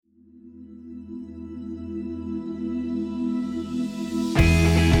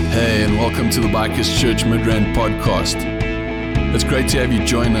welcome to the Bikers Church Midrand podcast. It's great to have you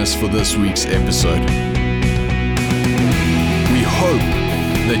join us for this week's episode. We hope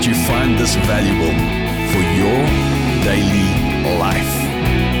that you find this valuable for your daily life.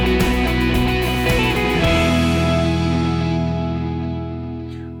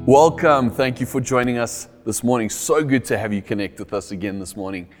 Welcome. Thank you for joining us this morning. So good to have you connect with us again this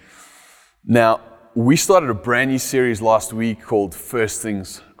morning. Now, we started a brand new series last week called First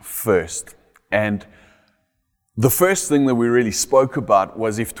Things First. And the first thing that we really spoke about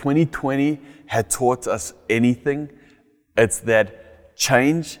was if 2020 had taught us anything, it's that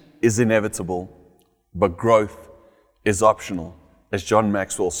change is inevitable, but growth is optional, as John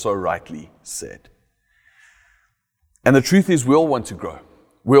Maxwell so rightly said. And the truth is, we all want to grow.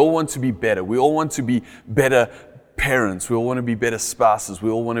 We all want to be better. We all want to be better parents. We all want to be better spouses.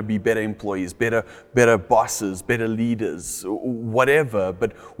 We all want to be better employees, better bosses, better leaders, whatever.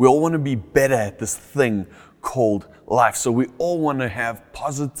 But we all want to be better at this thing called life. So we all want to have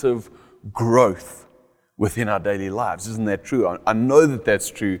positive growth within our daily lives. Isn't that true? I know that that's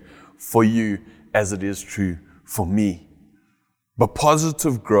true for you as it is true for me. But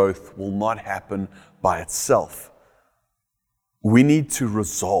positive growth will not happen by itself. We need to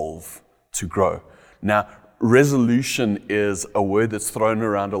resolve to grow. Now, resolution is a word that's thrown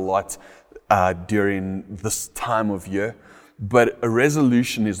around a lot during this time of year, but a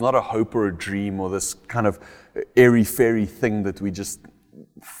resolution is not a hope or a dream or this kind of airy-fairy thing that we just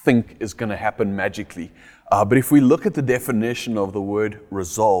think is going to happen magically. But if we look at the definition of the word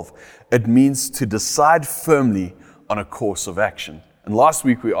resolve, it means to decide firmly on a course of action. And last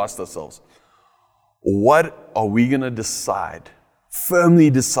week we asked ourselves, what are we going to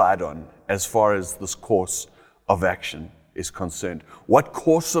firmly decide on as far as this course of action is concerned? What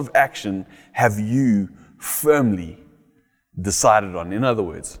course of action have you firmly decided on? In other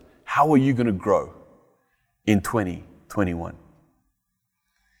words, how are you going to grow in 2021?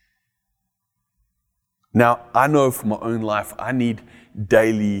 Now, I know from my own life, I need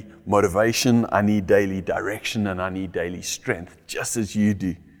daily motivation, I need daily direction, and I need daily strength, just as you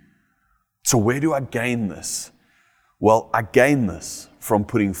do. So where do I gain this? Well, I gain this from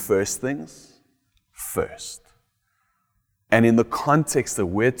putting first things first. And in the context that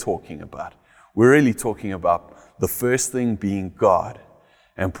we're talking about, we're really talking about the first thing being God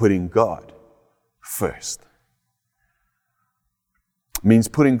and putting God first. It means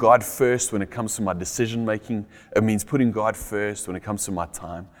putting God first when it comes to my decision making. It means putting God first when it comes to my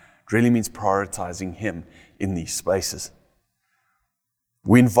time. It really means prioritizing Him in these spaces.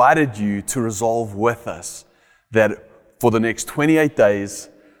 We invited you to resolve with us that for the next 28 days,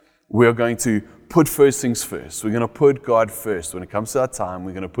 we're going to put first things first. We're going to put God first when it comes to our time.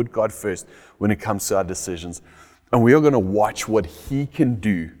 We're going to put God first when it comes to our decisions. And we are going to watch what He can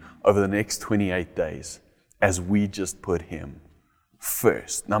do over the next 28 days as we just put Him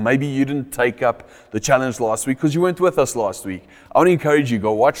first. Now, maybe you didn't take up the challenge last week because you weren't with us last week. I want to encourage you,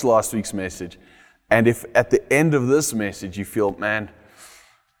 go watch last week's message. And if at the end of this message you feel, man,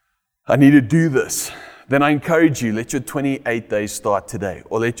 I need to do this, then I encourage you, let your 28 days start today,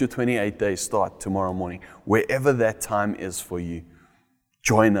 or let your 28 days start tomorrow morning. Wherever that time is for you,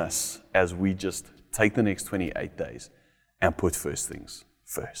 join us as we just take the next 28 days and put first things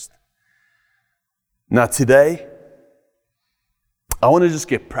first. Now today, I want to just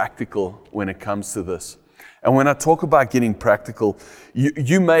get practical when it comes to this. And when I talk about getting practical,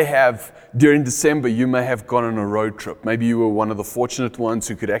 you may have, during December, you may have gone on a road trip. Maybe you were one of the fortunate ones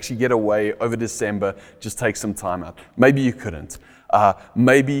who could actually get away over December, just take some time out. Maybe you couldn't.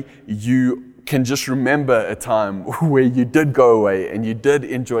 Maybe you can just remember a time where you did go away and you did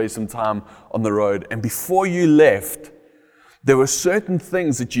enjoy some time on the road. And before you left, there were certain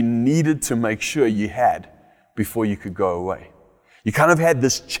things that you needed to make sure you had before you could go away. You kind of had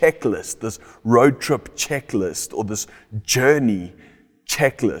this checklist, this road trip checklist, or this journey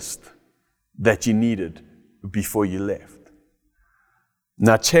checklist that you needed before you left.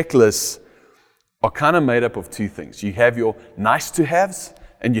 Now, checklists are kind of made up of two things. You have your nice to haves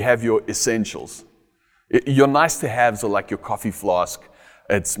and you have your essentials. Your nice to haves are like your coffee flask.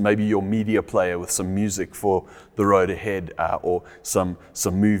 It's maybe your media player with some music for the road ahead, or some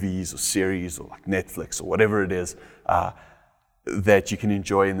movies or series, or like Netflix or whatever it is, that you can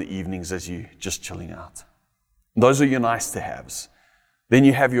enjoy in the evenings as you just chilling out. Those are your nice to haves. Then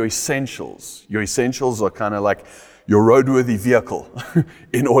you have your essentials. Your essentials are kind of like your roadworthy vehicle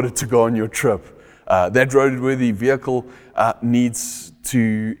in order to go on your trip. That roadworthy vehicle needs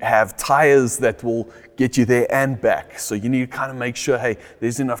to have tires that will get you there and back. So you need to kind of make sure, hey,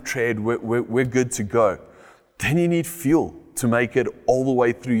 there's enough tread, we're good to go. Then you need fuel to make it all the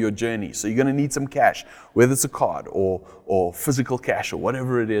way through your journey. So you're going to need some cash, whether it's a card or physical cash or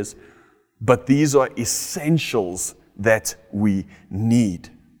whatever it is. But these are essentials that we need.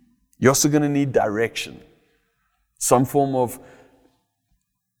 You're also going to need direction, some form of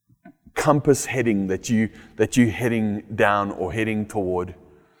compass heading that you're heading down or heading toward.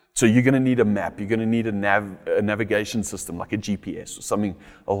 So you're going to need a map. You're going to need a navigation system like a GPS or something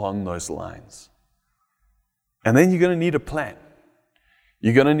along those lines. And then you're going to need a plan.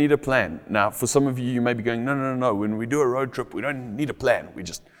 You're going to need a plan. Now, for some of you may be going, no. When we do a road trip, we don't need a plan. We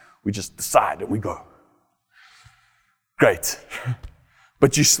just decide and we go. Great.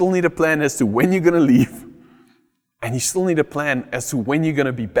 But you still need a plan as to when you're going to leave. And you still need a plan as to when you're going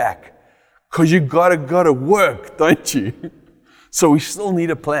to be back. Because you gotta work, don't you? So we still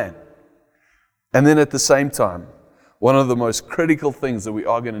need a plan. And then at the same time, one of the most critical things that we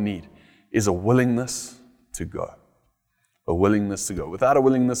are going to need is a willingness to go. A willingness to go. Without a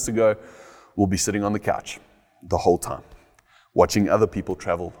willingness to go, we'll be sitting on the couch the whole time, watching other people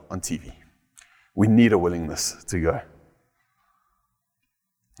travel on TV. We need a willingness to go.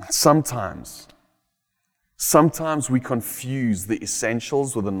 Sometimes we confuse the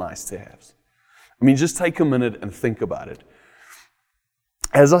essentials with the nice-to-haves. I mean, just take a minute and think about it.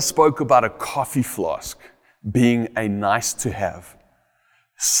 As I spoke about a coffee flask being a nice-to-have,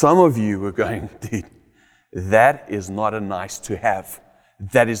 some of you were going, dude, that is not a nice-to-have.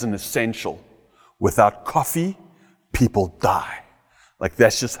 That is an essential. Without coffee, people die. Like,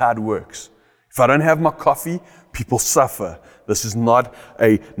 that's just how it works. If I don't have my coffee, people suffer. This is not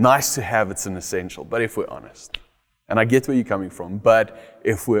a nice-to-have, it's an essential. But if we're honest, and I get where you're coming from, but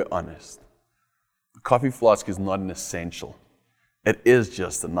if we're honest, the coffee flask is not an essential. It is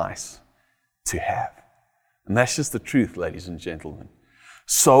just a nice-to-have. And that's just the truth, ladies and gentlemen.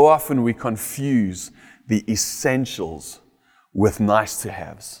 So often we confuse the essentials with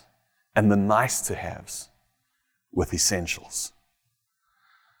nice-to-haves, and the nice-to-haves with essentials.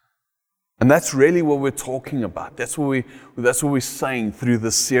 And that's really what we're talking about. That's what we're saying through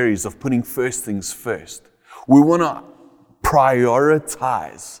this series of putting first things first. We want to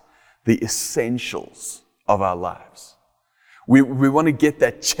prioritize the essentials of our lives. We want to get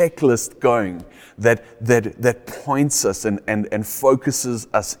that checklist going that points us and focuses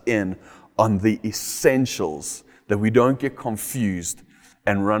us in on the essentials, that we don't get confused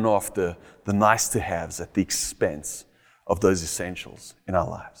and run after the nice-to-haves at the expense of those essentials in our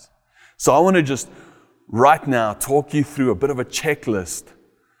lives. So I want to just right now talk you through a bit of a checklist,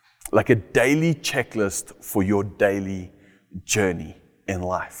 like a daily checklist for your daily journey in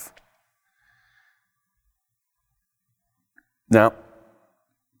life. Now,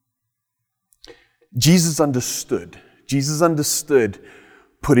 Jesus understood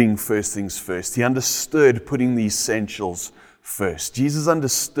putting first things first. He understood putting the essentials first. Jesus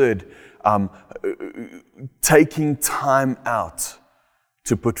understood taking time out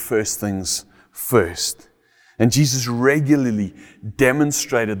to put first things first. And Jesus regularly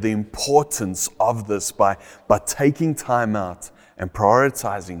demonstrated the importance of this by taking time out and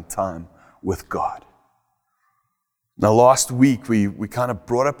prioritizing time with God. Now, last week, we kind of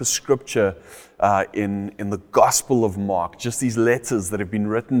brought up a scripture in the Gospel of Mark, just these letters that have been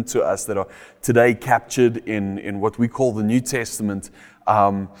written to us that are today captured in what we call the New Testament.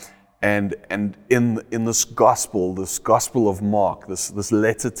 And in this Gospel of Mark, this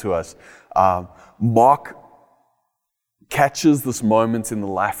letter to us, Mark catches this moment in the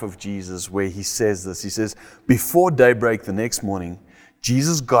life of Jesus where he says this. He says, before daybreak the next morning,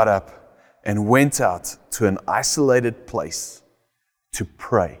 Jesus got up and went out to an isolated place to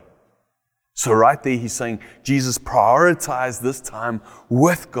pray. So right there he's saying Jesus prioritized this time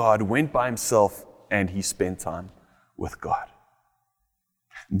with God, went by himself, and he spent time with God.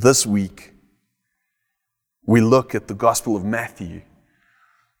 This week, we look at the Gospel of Matthew,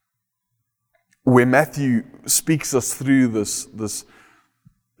 where Matthew speaks us through this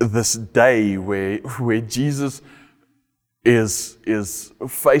day where Jesus is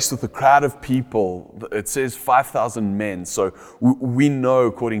faced with a crowd of people. It says 5,000 men. So we know,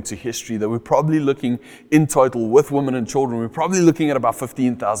 according to history, that we're probably looking in total with women and children, we're probably looking at about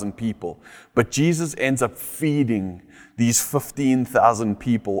 15,000 people. But Jesus ends up feeding these 15,000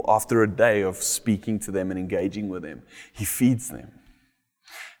 people after a day of speaking to them and engaging with them. He feeds them.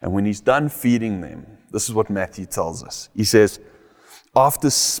 And when he's done feeding them, this is what Matthew tells us. He says,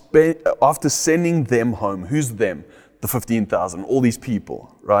 after sending them home, who's them? The 15,000, all these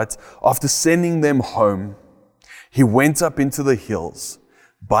people, right? After sending them home, he went up into the hills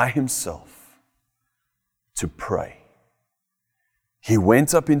by himself to pray. He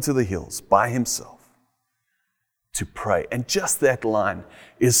went up into the hills by himself to pray. And just that line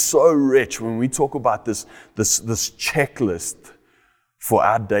is so rich when we talk about this checklist for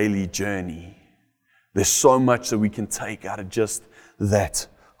our daily journey. There's so much that we can take out of just that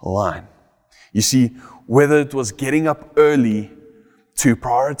line. You see, whether it was getting up early to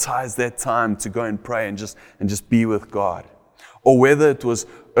prioritize that time to go and pray and just be with God, or whether it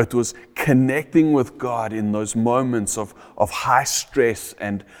was connecting with God in those moments of high stress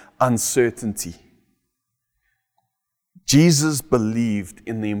and uncertainty. Jesus believed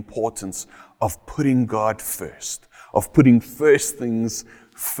in the importance of putting God first, of putting first things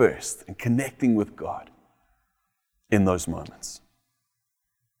first and connecting with God in those moments.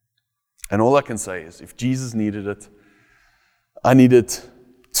 And all I can say is, if Jesus needed it, I need it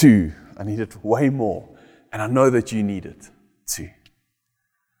too. I need it way more. And I know that you need it too.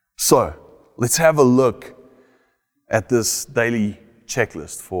 So, let's have a look at this daily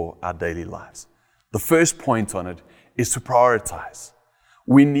checklist for our daily lives. The first point on it is to prioritize.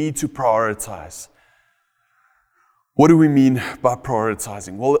 We need to prioritize. What do we mean by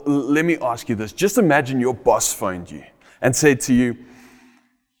prioritizing? Well, let me ask you this. Just imagine your boss phoned you and said to you,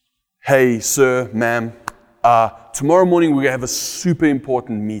 "Hey, sir, ma'am, tomorrow morning we're going to have a super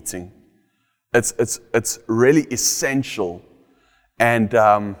important meeting. It's really essential, and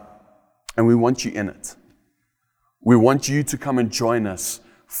we want you in it. We want you to come and join us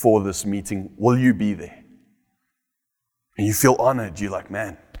for this meeting. Will you be there?" And you feel honored. You're like,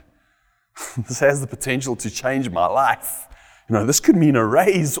 "Man, this has the potential to change my life. You know, this could mean a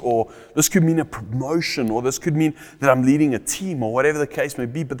raise, or this could mean a promotion, or this could mean that I'm leading a team, or whatever the case may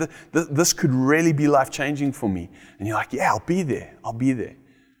be. But this could really be life-changing for me." And you're like, "Yeah, I'll be there. I'll be there."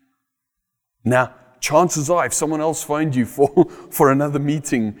 Now, chances are, if someone else phoned you for another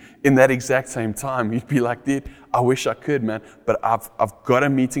meeting in that exact same time, you'd be like, "Dude, I wish I could, man, but I've got a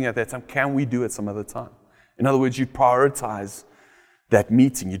meeting at that time. Can we do it some other time?" In other words, you'd prioritize that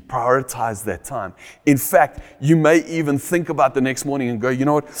meeting. You'd prioritize that time. In fact, you may even think about the next morning and go, "You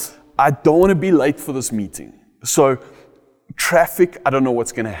know what? I don't want to be late for this meeting. So traffic, I don't know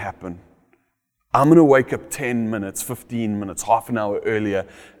what's going to happen. I'm going to wake up 10 minutes, 15 minutes, half an hour earlier,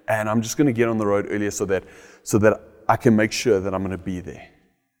 and I'm just going to get on the road earlier so that I can make sure that I'm going to be there."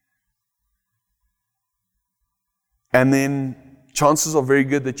 And then chances are very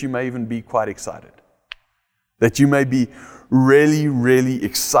good that you may even be quite excited. That you may be really, really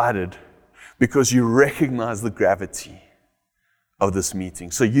excited because you recognize the gravity of this meeting.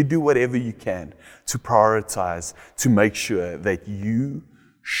 So you do whatever you can to prioritize, to make sure that you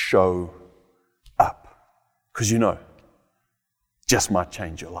show up. Because you know, just might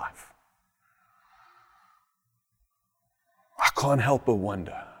change your life. I can't help but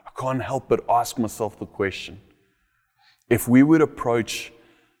wonder. I can't help but ask myself the question, if we would approach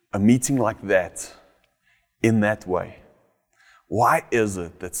a meeting like that in that way, why is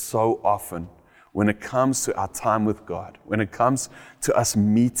it that so often when it comes to our time with God, when it comes to us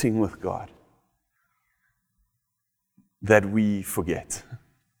meeting with God, that we forget,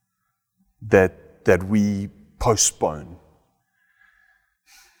 that we postpone,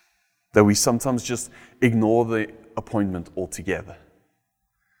 that we sometimes just ignore the appointment altogether?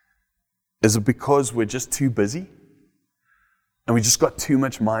 Is it because we're just too busy? And we just got too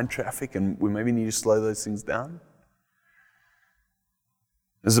much mind traffic and we maybe need to slow those things down?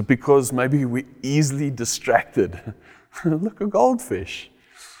 Is it because maybe we're easily distracted? Look, a goldfish.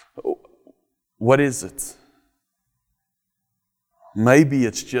 What is it? Maybe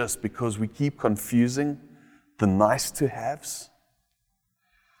it's just because we keep confusing the nice to haves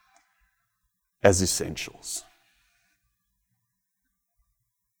as essentials.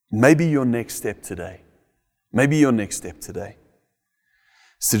 Maybe your next step today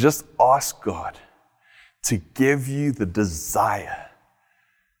is to just ask God to give you the desire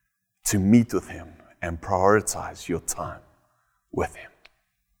to meet with Him and prioritize your time with Him.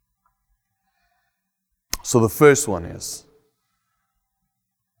 So the first one is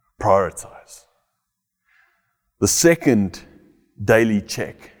prioritize. The second daily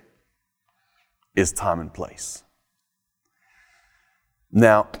check is time and place.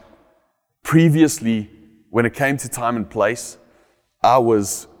 Now, previously, when it came to time and place, I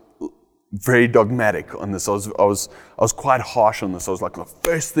was very dogmatic on this. I was quite harsh on this. I was like, the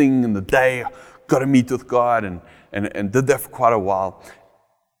first thing in the day, got to meet with God, and did that for quite a while.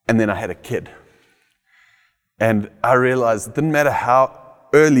 And then I had a kid. And I realized it didn't matter how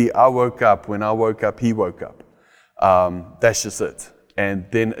early I woke up. When I woke up, he woke up. That's just it. And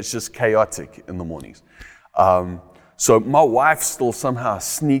then it's just chaotic in the mornings. So my wife still somehow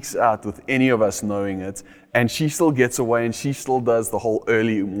sneaks out with any of us knowing it, and she still gets away and she still does the whole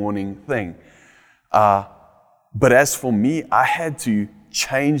early morning thing. But as for me, I had to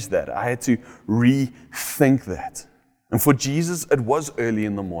change that. I had to rethink that. And for Jesus, it was early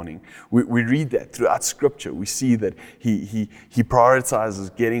in the morning. We read that throughout Scripture. We see that he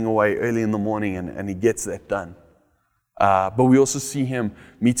prioritizes getting away early in the morning, and he gets that done. But we also see him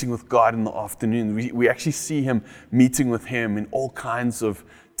meeting with God in the afternoon. We actually see him meeting with him in all kinds of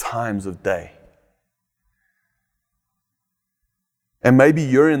times of day. And maybe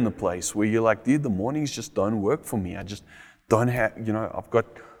you're in the place where you're like, dude, the mornings just don't work for me. I just don't have, I've got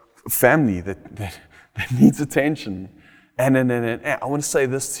family that needs attention. And I want to say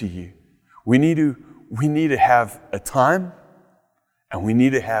this to you. We need to have a time, and we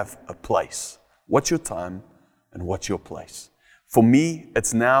need to have a place. What's your time and what's your place? For me,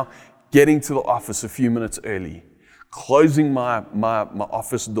 it's now getting to the office a few minutes early, closing my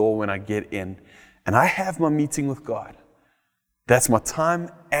office door when I get in, and I have my meeting with God. That's my time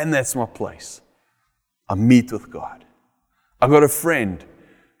and that's my place. I meet with God. I got a friend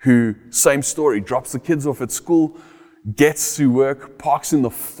who, same story, drops the kids off at school, gets to work, parks in the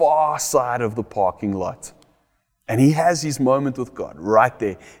far side of the parking lot. And he has his moment with God right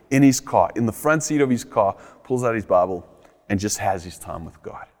there in his car, in the front seat of his car, pulls out his Bible and just has his time with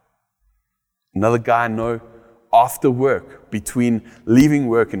God. Another guy I know, after work, between leaving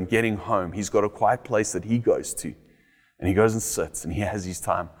work and getting home, he's got a quiet place that he goes to. And he goes and sits and he has his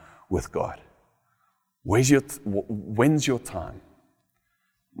time with God. When's your time?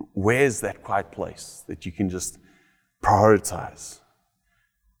 Where's that quiet place that you can just prioritize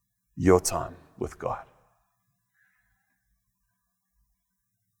your time with God?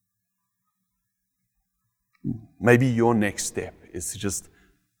 Maybe your next step is to just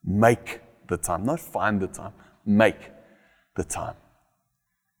make the time, not find the time, make the time,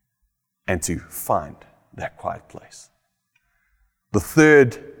 and to find that quiet place. The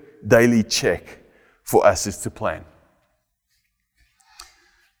third daily check for us is to plan.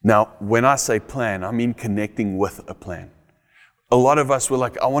 Now, when I say plan, I mean connecting with a plan. A lot of us were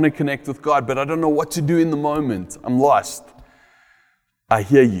like, I want to connect with God, but I don't know what to do in the moment. I'm lost. I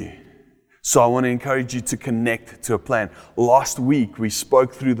hear you. So I want to encourage you to connect to a plan. Last week, we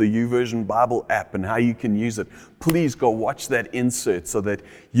spoke through the YouVersion Bible app and how you can use it. Please go watch that insert so that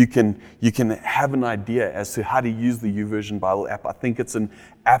you can have an idea as to how to use the YouVersion Bible app. I think it's an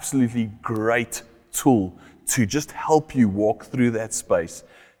absolutely great tool to just help you walk through that space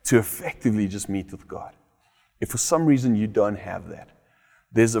to effectively just meet with God. If for some reason you don't have that,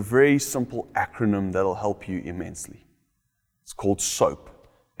 there's a very simple acronym that'll help you immensely. It's called SOAP.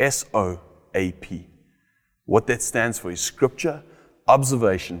 SOAP. What that stands for is Scripture,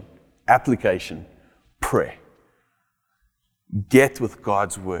 Observation, Application, Prayer. Get with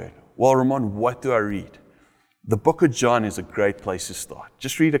God's Word. Well, Ramon, what do I read? The book of John is a great place to start.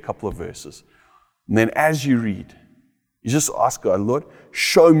 Just read a couple of verses. And then as you read, you just ask God, Lord,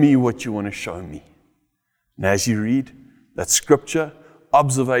 show me what you want to show me. And as you read that Scripture,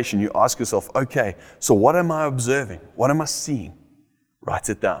 observation, you ask yourself, okay, so what am I observing? What am I seeing? Write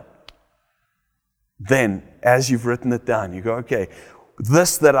it down. Then, as you've written it down, you go, okay,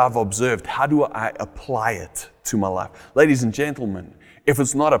 this that I've observed, how do I apply it to my life? Ladies and gentlemen, if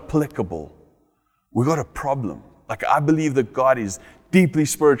it's not applicable, we've got a problem. Like, I believe that God is deeply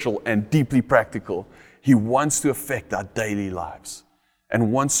spiritual and deeply practical. He wants to affect our daily lives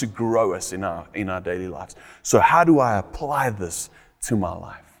and wants to grow us in our daily lives. So how do I apply this to my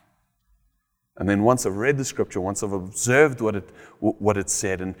life? And then once I've read the Scripture, once I've observed what it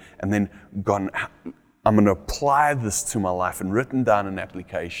said, and then gone, I'm going to apply this to my life and written down an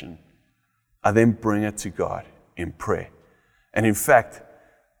application, I then bring it to God in prayer. And in fact,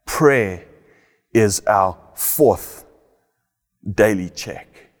 prayer is our fourth daily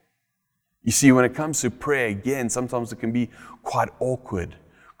check. You see, when it comes to prayer, again, sometimes it can be quite awkward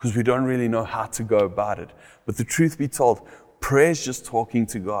because we don't really know how to go about it. But the truth be told, prayer is just talking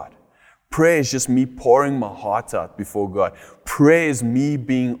to God. Prayer is just me pouring my heart out before God. Prayer is me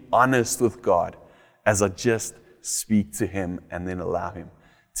being honest with God as I just speak to Him and then allow Him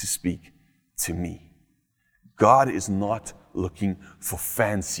to speak to me. God is not looking for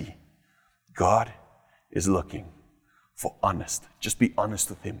fancy. God is looking for honest. Just be honest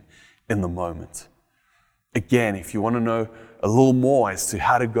with Him in the moment. Again, if you want to know a little more as to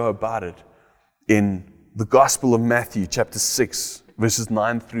how to go about it, in the Gospel of Matthew, chapter 6, verses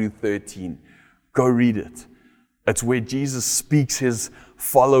 9 through 13, go read it. It's where Jesus speaks His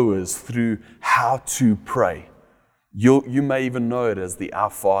followers through how to pray. You may even know it as the Our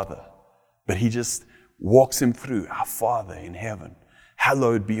Father, but He just walks him through. Our Father in heaven,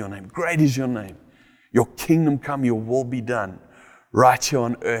 hallowed be your name. Great is your name. Your kingdom come, your will be done. right here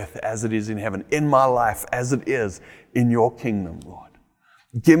on earth as it is in heaven, in my life as it is in your kingdom, Lord.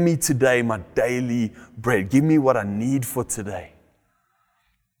 Give me today my daily bread. Give me what I need for today.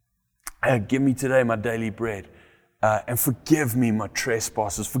 Give me today my daily bread. And forgive me my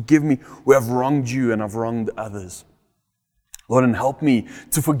trespasses. Forgive me where I've wronged you and I've wronged others. Lord, and help me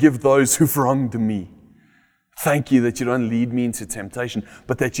to forgive those who've wronged me. Thank you that you don't lead me into temptation,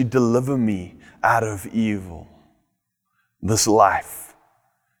 but that you deliver me out of evil. This life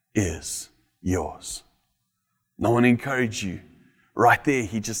is yours. And I want to encourage you. Right there,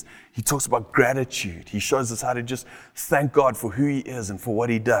 he talks about gratitude. He shows us how to just thank God for who he is and for what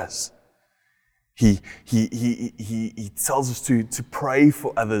he does. He tells us to pray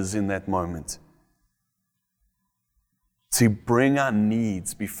for others in that moment. To bring our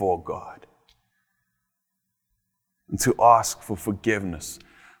needs before God. And to ask for forgiveness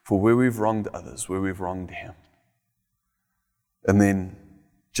for where we've wronged others, where we've wronged him. And then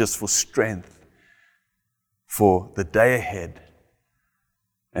just for strength for the day ahead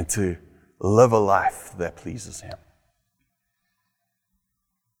and to live a life that pleases him.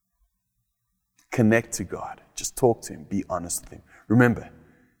 Connect to God. Just talk to him. Be honest with him. Remember,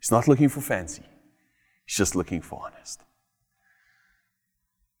 he's not looking for fancy. He's just looking for honest.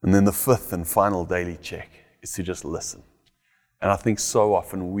 And then the fifth and final daily check is to just listen. And I think so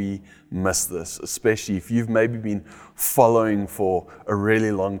often we miss this, especially if you've maybe been following for a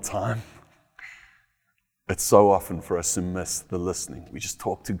really long time. It's so often for us to miss the listening. We just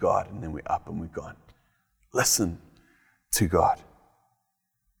talk to God and then we're up and we're gone. Listen to God.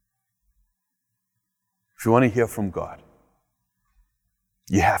 If you want to hear from God,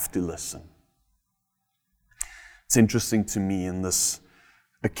 you have to listen. It's interesting to me in this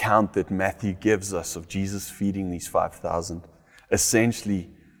account that Matthew gives us of Jesus feeding these 5,000. Essentially,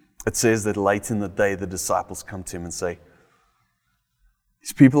 it says that late in the day, the disciples come to him and say,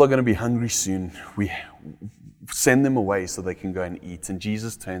 these people are going to be hungry soon. We send them away so they can go and eat. And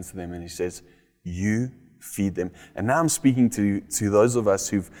Jesus turns to them and he says, you feed them. And now I'm speaking to those of us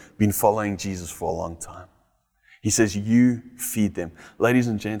who've been following Jesus for a long time. He says, you feed them. Ladies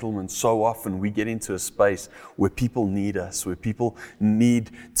and gentlemen, so often we get into a space where people need us, where people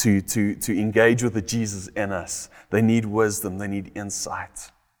need to engage with the Jesus in us. They need wisdom. They need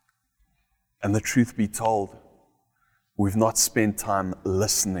insight. And the truth be told, we've not spent time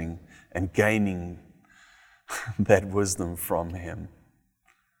listening and gaining that wisdom from him.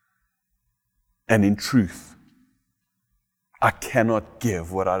 And in truth, I cannot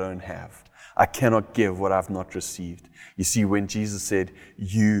give what I don't have. I cannot give what I've not received. You see, when Jesus said,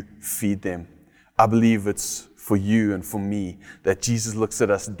 you feed them, I believe it's for you and for me that Jesus looks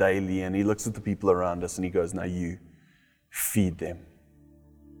at us daily and he looks at the people around us and he goes, now you feed them.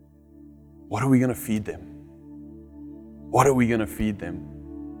 What are we going to feed them? What are we going to feed them?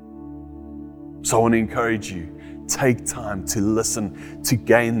 So I want to encourage you, take time to listen, to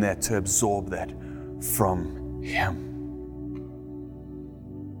gain that, to absorb that from him.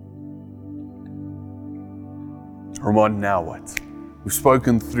 Ramon, now what? We've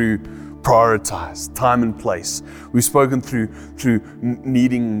spoken through prioritize, time and place. We've spoken through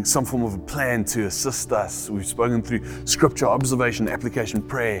needing some form of a plan to assist us. We've spoken through scripture, observation, application,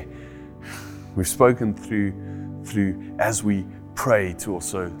 prayer. We've spoken through as we pray to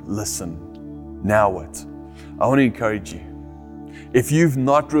also listen. Now what? I want to encourage you. If you've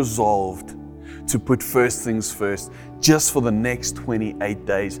not resolved to put first things first, just for the next 28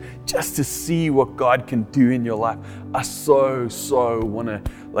 days, just to see what God can do in your life, I so want to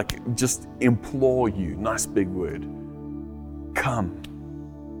just implore you, nice big word, come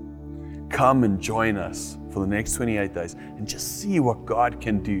and join us for the next 28 days and just see what God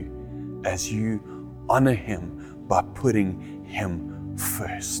can do as you honor him by putting him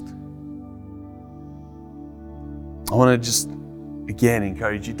first. I want to just again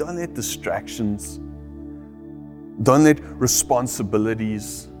encourage you, don't let distractions, don't let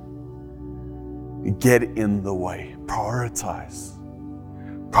responsibilities get in the way. Prioritize.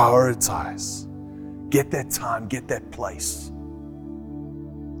 Get that time, get that place.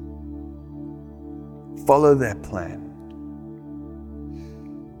 Follow that plan.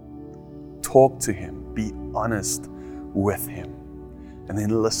 Talk to him. Be honest with him. And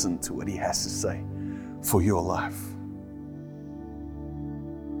then listen to what he has to say for your life.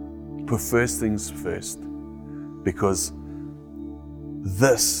 Put first things first, because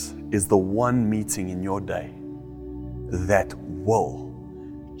this is the one meeting in your day that will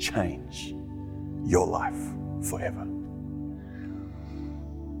change your life forever.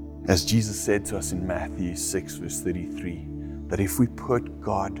 As Jesus said to us in Matthew 6 verse 33, that if we put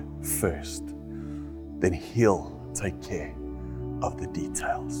God first, then he'll take care of the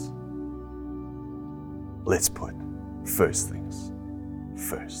details. Let's put first things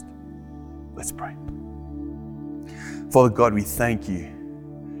first. Let's pray. Father God, we thank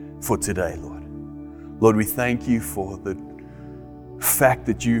you for today, Lord. Lord, we thank you for the fact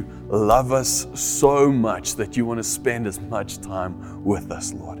that you love us so much that you want to spend as much time with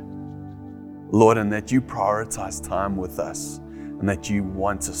us, Lord. Lord, and that you prioritize time with us, and that you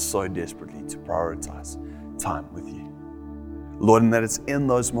want us so desperately to prioritize time with you. Lord, and that it's in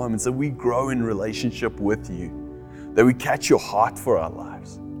those moments that we grow in relationship with you, that we catch your heart for our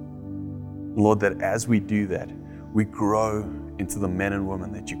lives. Lord, that as we do that, we grow into the men and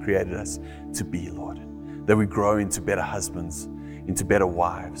women that you created us to be, Lord. That we grow into better husbands, into better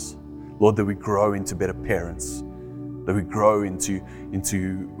wives. Lord, that we grow into better parents, that we grow into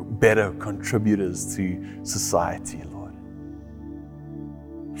better contributors to society, Lord.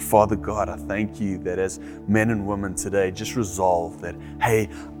 Father God, I thank you that as men and women today just resolve that, hey,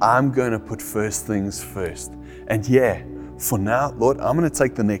 I'm going to put first things first. And yeah, for now, Lord, I'm going to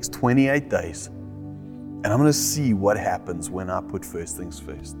take the next 28 days and I'm going to see what happens when I put first things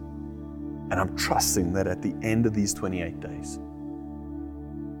first. And I'm trusting that at the end of these 28 days,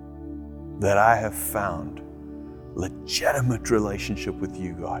 that I have found legitimate relationship with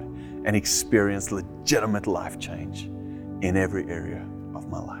you, God, and experienced legitimate life change in every area of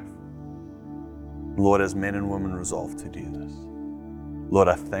my life. Lord, as men and women resolve to do this, Lord,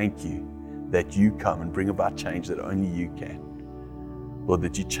 I thank you that you come and bring about change that only you can. Lord,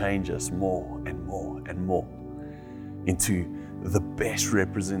 that you change us more and more and more into the best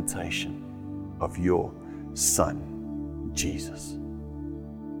representation of your Son, Jesus.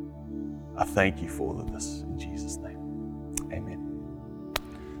 I thank you for all of this in Jesus' name. Amen.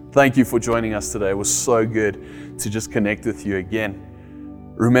 Thank you for joining us today. It was so good to just connect with you again.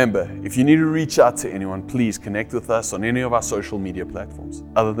 Remember, if you need to reach out to anyone, please connect with us on any of our social media platforms.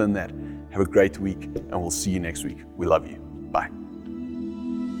 Other than that, have a great week and we'll see you next week. We love you. Bye.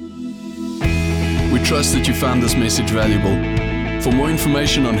 We trust that you found this message valuable. For more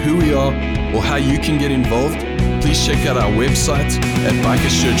information on who we are or how you can get involved, please check out our website at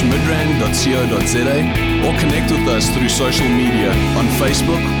bikerschurchmidrand.co.za or connect with us through social media on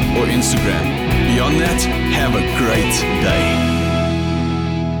Facebook or Instagram. Beyond that, have a great day.